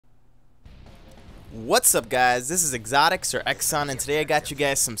What's up, guys? This is Exotics or Exxon, and today I got you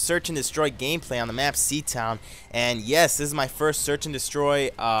guys some Search and Destroy gameplay on the map Seatown. And yes, this is my first Search and Destroy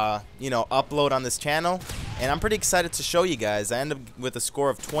upload on this channel, and I'm pretty excited to show you guys. I ended up with a score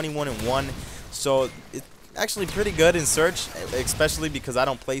of 21-1, so it's actually pretty good in Search, especially because I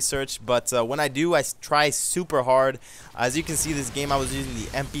don't play Search. But when I do, I try super hard. As you can see, this game I was using the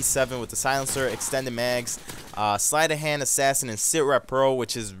MP7 with the silencer, extended mags, sleight of hand, assassin, and sit rep pro,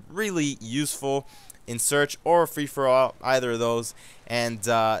 which is really useful in Search or free for all, either of those. And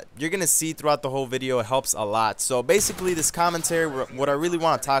you're gonna see throughout the whole video, it helps a lot. So basically, this commentary, what I really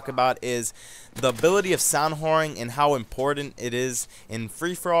want to talk about is the ability of sound whoring and how important it is in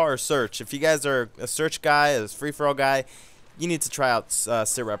free for all or Search. If you guys are a Search guy, a free for all guy, you need to try out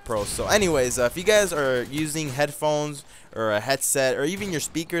SitRep Pro. So anyways, if you guys are using headphones or a headset or even your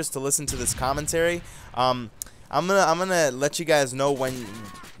speakers to listen to this commentary, I'm gonna let you guys know when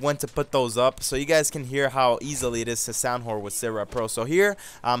to put those up, so you guys can hear how easily it is to sound whore with SitRep Pro. So here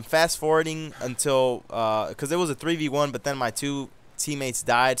I'm fast forwarding until because it was a 3v1, but then my two teammates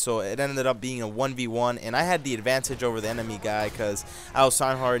died, so it ended up being a 1v1, and I had the advantage over the enemy guy because I was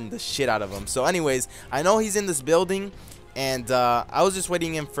sound whoring the shit out of him. So anyways, I know he's in this building, and I was just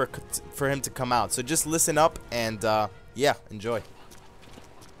waiting for him to come out. So just listen up and yeah, enjoy.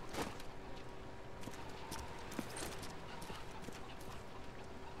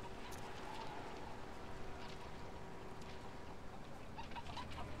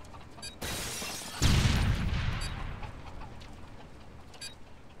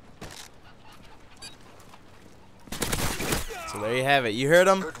 So there you have it. You heard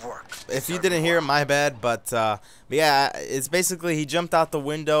him. If you didn't hear him, my bad. But yeah, it's basically he jumped out the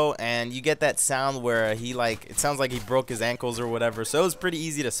window, and you get that sound where he it sounds like he broke his ankles or whatever. So it was pretty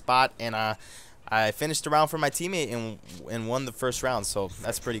easy to spot, and I finished the round for my teammate and won the first round, so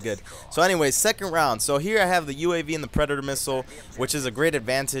that's pretty good. So anyways, second round. So here I have the UAV and the Predator missile, which is a great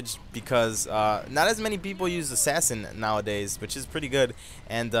advantage because not as many people use Assassin nowadays, which is pretty good.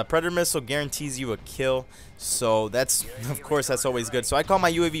 And Predator missile guarantees you a kill, so that's, of course, that's always good. So I call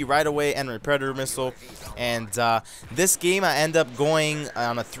my UAV right away and my Predator missile. And this game I end up going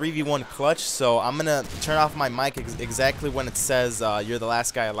on a 3v1 clutch, so I'm gonna turn off my mic exactly when it says you're the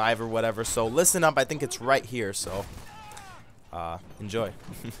last guy alive or whatever. So listen up, I think it's right here, so enjoy.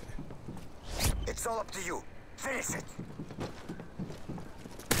 It's all up to you. Finish it.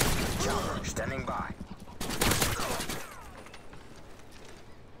 Charger standing by.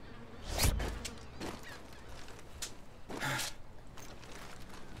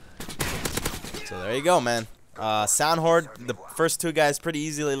 So there you go, man. Sound horde, the first two guys pretty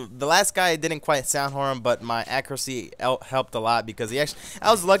easily. The last guy didn't quite sound horde him, but my accuracy helped a lot because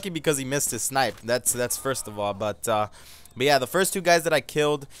I was lucky because he missed his snipe. That's first of all. But yeah, the first two guys that I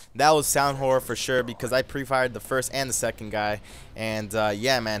killed, that was sound horror for sure because I pre-fired the first and the second guy. And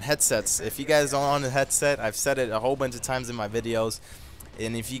yeah, man, headsets. If you guys don't own a headset, I've said it a whole bunch of times in my videos.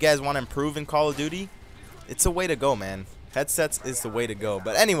 And if you guys want to improve in Call of Duty, it's a way to go, man. Headsets is the way to go.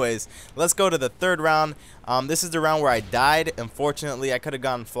 But anyways, let's go to the third round. This is the round where I died. Unfortunately, I could have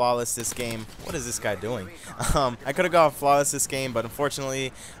gone flawless this game. What is this guy doing? I could have gone flawless this game, but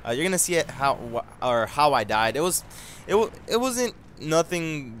unfortunately, you're gonna see it how I died. It wasn't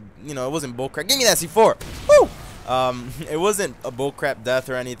nothing. You know, it wasn't bullcrap. Give me that C4. Woo! It wasn't a bullcrap death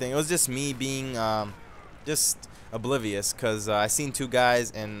or anything. It was just me being just oblivious because I seen two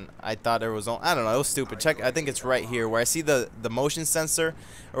guys and I thought there was I don't know, it was stupid. Check, I think it's right here where I see the motion sensor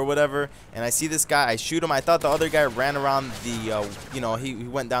or whatever, and I see this guy, I shoot him. I thought the other guy ran around the he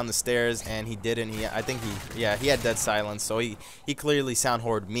went down the stairs, and he didn't. I think he had dead silence, so he clearly sound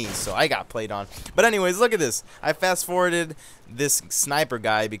hoarded me, so I got played on. But anyways, look at this. I fast forwarded this sniper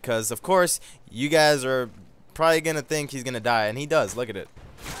guy because of course you guys are probably gonna think he's gonna die, and he does. Look at it.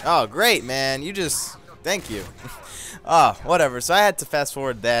 Oh great, man, you just thank you. Whatever. So I had to fast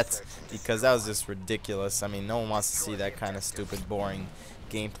forward that because that was just ridiculous. I mean, no one wants to see that kind of stupid, boring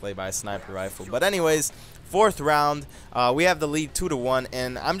gameplay by a sniper rifle. But anyways, fourth round, we have the lead 2-1,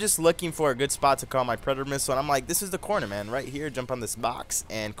 and I'm just looking for a good spot to call my Predator missile. And I'm like, this is the corner, man, right here. Jump on this box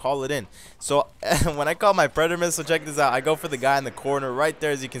and call it in. So when I call my Predator missile, check this out. I go for the guy in the corner right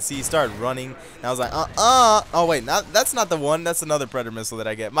there. As you can see, he started running. And I was like, oh wait, that's not the one. That's another Predator missile that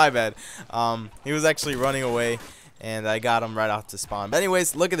I get. My bad. He was actually running away, and I got him right off the spawn. But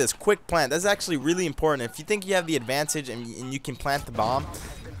anyways, look at this quick plant. That's actually really important. If you think you have the advantage and you can plant the bomb,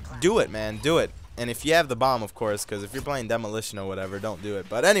 do it, man. Do it. And if you have the bomb, of course, because if you're playing demolition or whatever, don't do it.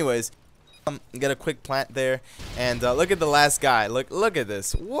 But anyways, get a quick plant there, and look at the last guy. Look at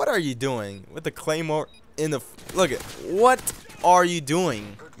this. What are you doing with the claymore in the? Look at what are you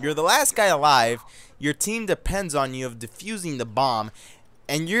doing You're the last guy alive. Your team depends on you of defusing the bomb,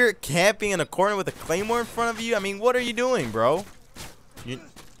 and you're camping in a corner with a claymore in front of you. I mean, what are you doing, bro?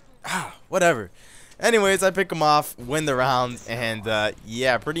 Whatever. Anyways, I pick him off, win the round, and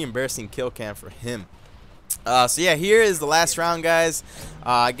yeah, pretty embarrassing kill cam for him. So yeah, here is the last round, guys.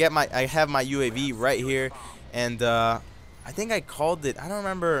 I have my UAV right here, and I think I called it. I don't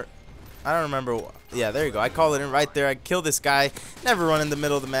remember. Yeah, there you go. I called it in right there. I killed this guy. Never run in the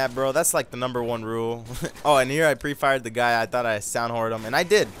middle of the map, bro. That's like the #1 rule. Oh, and here I pre-fired the guy. I thought I sound horrored him, and I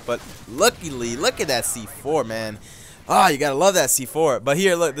did. But luckily, look at that C4, man. Oh, you gotta love that C4. But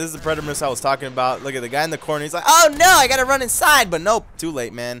here, look, this is the Predator missile I was talking about. Look at the guy in the corner. He's like, oh no, I gotta run inside. But nope, too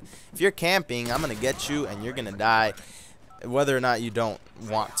late, man. If you're camping, I'm gonna get you, and you're gonna die, whether or not you don't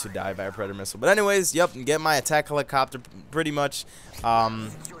want to die by a Predator missile. But anyways, yep, get my attack helicopter. Pretty much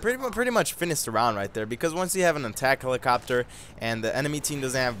finished the round right there, because once you have an attack helicopter and the enemy team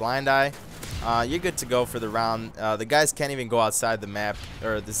doesn't have blind eye, you're good to go for the round. The guys can't even go outside the map,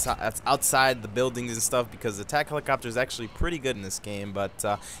 or outside the buildings and stuff, because the attack helicopter is actually pretty good in this game.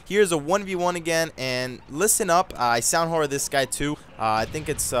 But here's a 1v1 again, and listen up. I sound horror this guy too. I think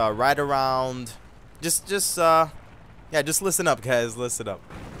it's right around. Yeah, just listen up, guys. Listen up.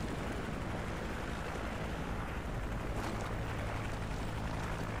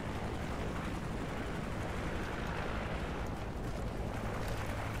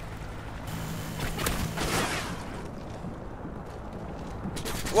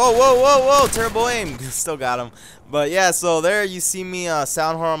 Whoa, whoa, whoa, whoa. Terrible aim. Still got him. But yeah, so there you see me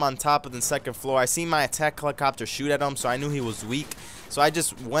sound horror on top of the second floor. I seen my attack helicopter shoot at him, so I knew he was weak. So I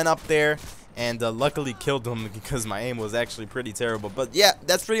just went up there and luckily killed him, because my aim was actually pretty terrible. But yeah,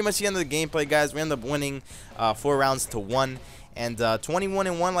 that's pretty much the end of the gameplay, guys. We ended up winning 4 rounds to 1. And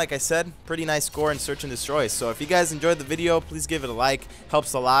 21-1, like I said, pretty nice score in Search and Destroy. So if you guys enjoyed the video, please give it a like.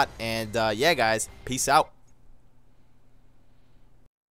 Helps a lot. And yeah, guys, peace out.